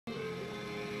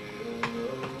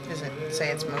Does it say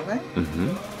it's moving?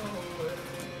 Mm-hmm.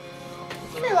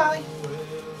 Come here, Lolly.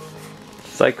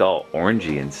 It's like all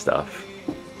orangey and stuff.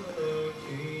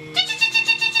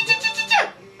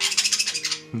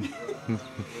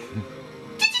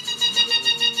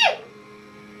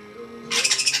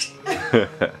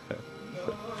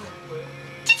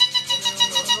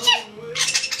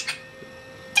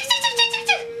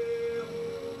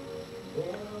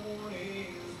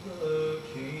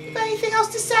 You got anything else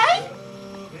to say?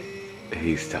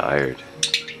 He's tired.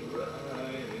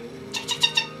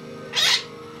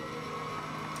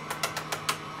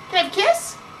 Can I have a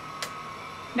kiss?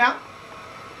 No?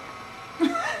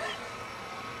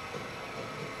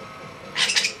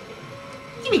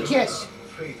 Give me a kiss.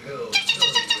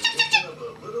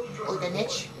 Oh, the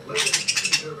niche.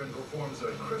 Performs a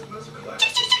Christmas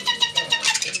classic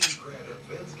and Grant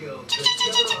Vince Gill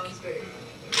together on stage.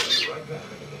 Right back.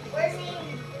 Where's he?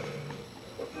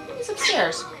 He's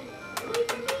upstairs.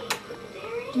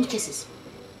 Give me kisses.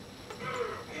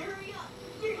 Hurry up!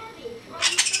 You're heavy. Are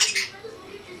you trying to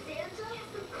get to Santa?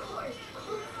 Of course.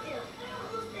 Hold still.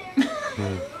 Almost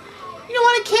there. You don't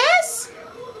want a kiss?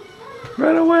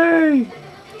 Run away!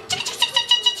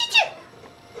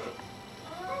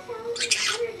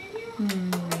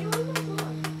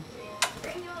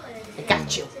 I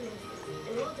got you.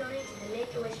 And we'll donate to the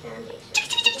Make-A-Wish Foundation.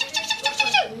 Together, we'll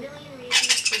find a million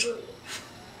reasons to believe.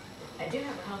 I do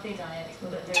have a healthy diet,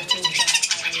 but there are foods that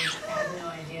I have no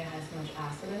idea has much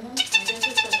acid in them. I guess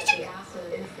it's so that the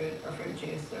acid in fruit or fruit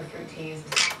juice or fruit teas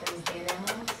softens the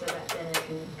enamel so that then it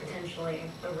can potentially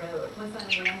erode. Once that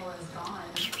enamel is gone,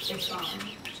 it's gone.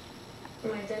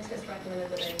 My dentist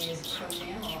recommended that I use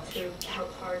Pronamel to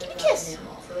help harden the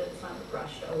enamel so that it's not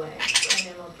brushed away.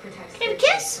 Pronamel protects the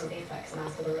teeth from defects and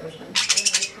acid erosion. And I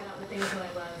cut out the things that I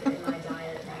love in my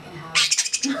diet that I can have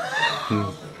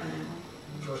with Pronamel.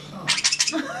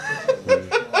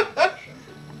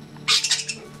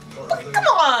 Come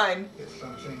on! It's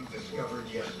something discovered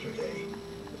yesterday.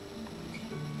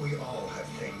 We all have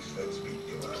things that speak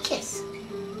to us. Kiss.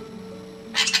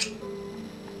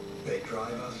 They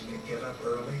drive us to get up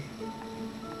early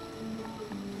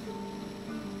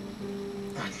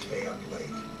and stay up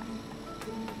late.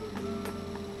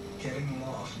 Getting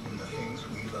lost in the things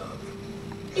we love.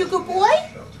 You good boy?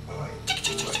 Felt quite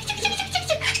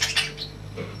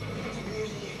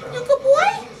You good boy?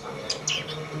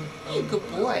 You good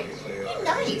boy. You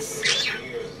nice.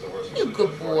 You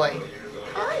good boy.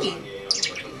 Hi.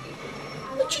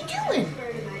 What you doing?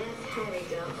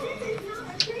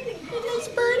 You nice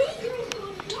birdie?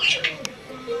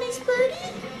 You nice birdie?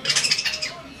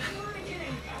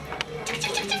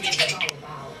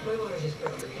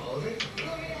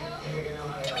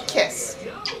 Give me a kiss.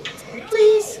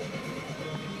 Please.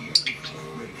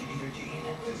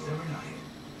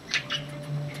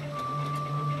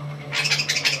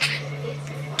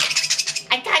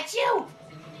 I got you.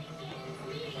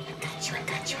 I got you, I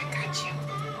got you, I got you.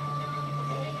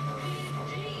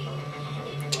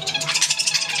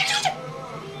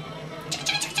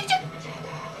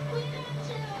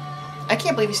 I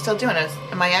can't believe he's still doing it.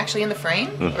 Am I actually in the frame?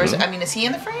 Or is it, I mean, is he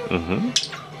in the frame?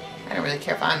 I don't really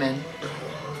care if I'm in.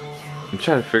 I'm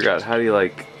trying to figure out how do you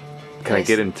like. Can I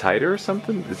get in tighter or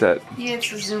something? Is that? Yeah, it's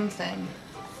the zoom thing.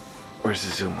 Where's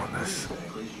the zoom on this?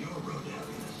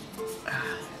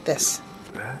 This.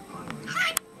 That?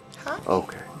 Hi.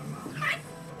 Okay. Hi.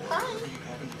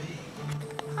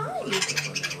 Hi.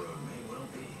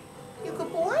 You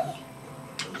good boy?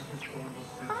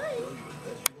 Hi.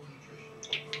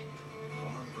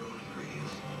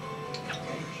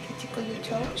 Tickle your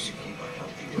toes?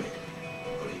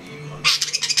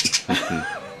 I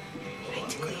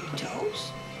tickle your toes?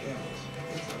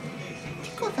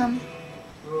 Tickle them.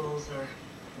 Rules are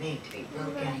made to be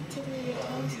broken.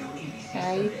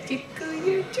 I tickle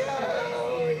your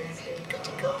toes. Tickle,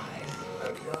 tickle.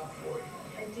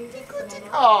 Tickle, tickle.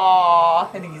 Aww, I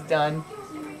think he's done.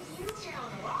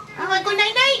 I want to go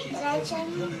night night.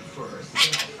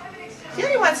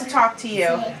 Julie wants to talk to you.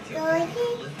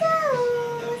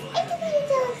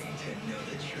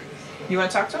 You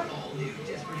want to talk to him?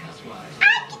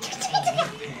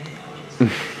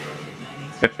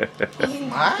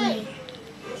 Why?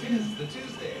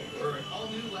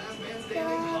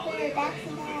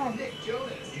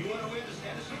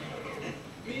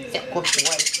 Yeah, good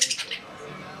boy.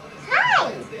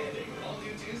 Hi.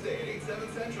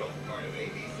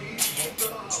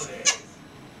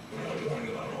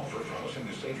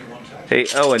 Hey,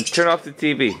 Owen, turn off the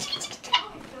TV.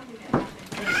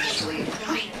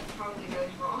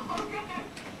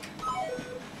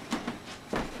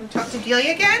 Talk to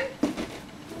Delia again?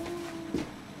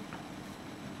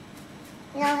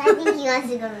 No, I think he wants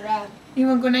to go to bed. You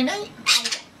want to go night night?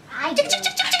 I do. Oh,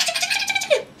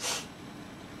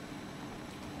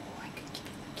 I could give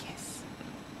you a kiss.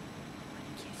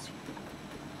 Kiss.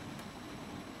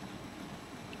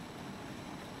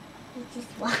 He's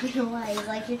just walking away. He's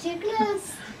like, you're too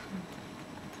close.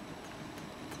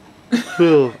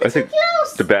 I think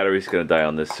close. the battery's gonna die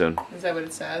on this soon. Is that what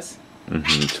it says?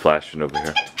 It's flashing over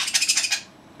here.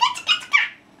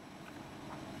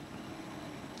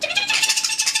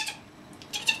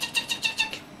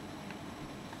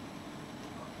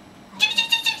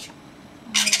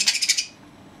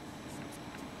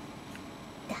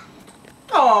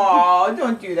 Oh,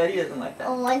 don't do that. He doesn't like that.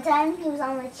 One time he was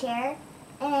on the chair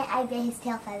and I bit his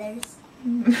tail feathers.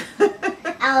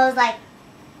 I was like,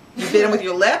 You bit him with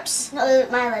your lips? no,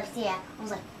 my lips, yeah. I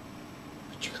was like,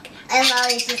 What you looking at? and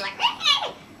Molly's just like,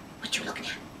 What you looking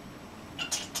at?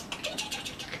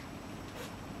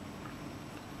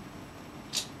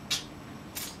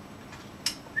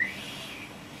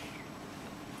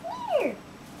 here.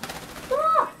 Come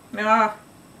on. No.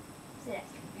 Sit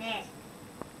there.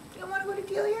 You don't want to go to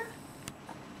Delia? You're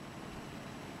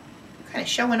kind of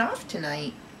showing off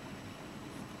tonight.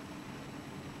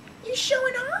 You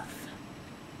showing off?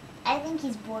 I think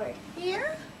he's bored.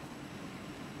 Yeah?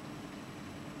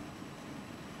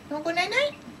 You want to go night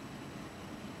night?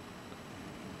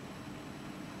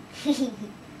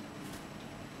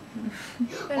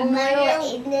 Remember what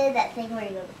Aiden did? That thing where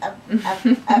he goes up, up,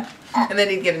 up, up. And then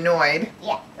he'd get annoyed.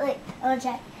 Yeah, wait, I'll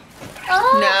check.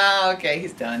 Oh! No, okay,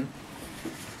 he's done.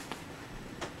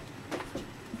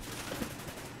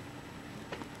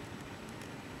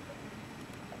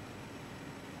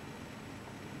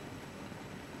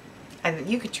 And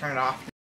you could turn it off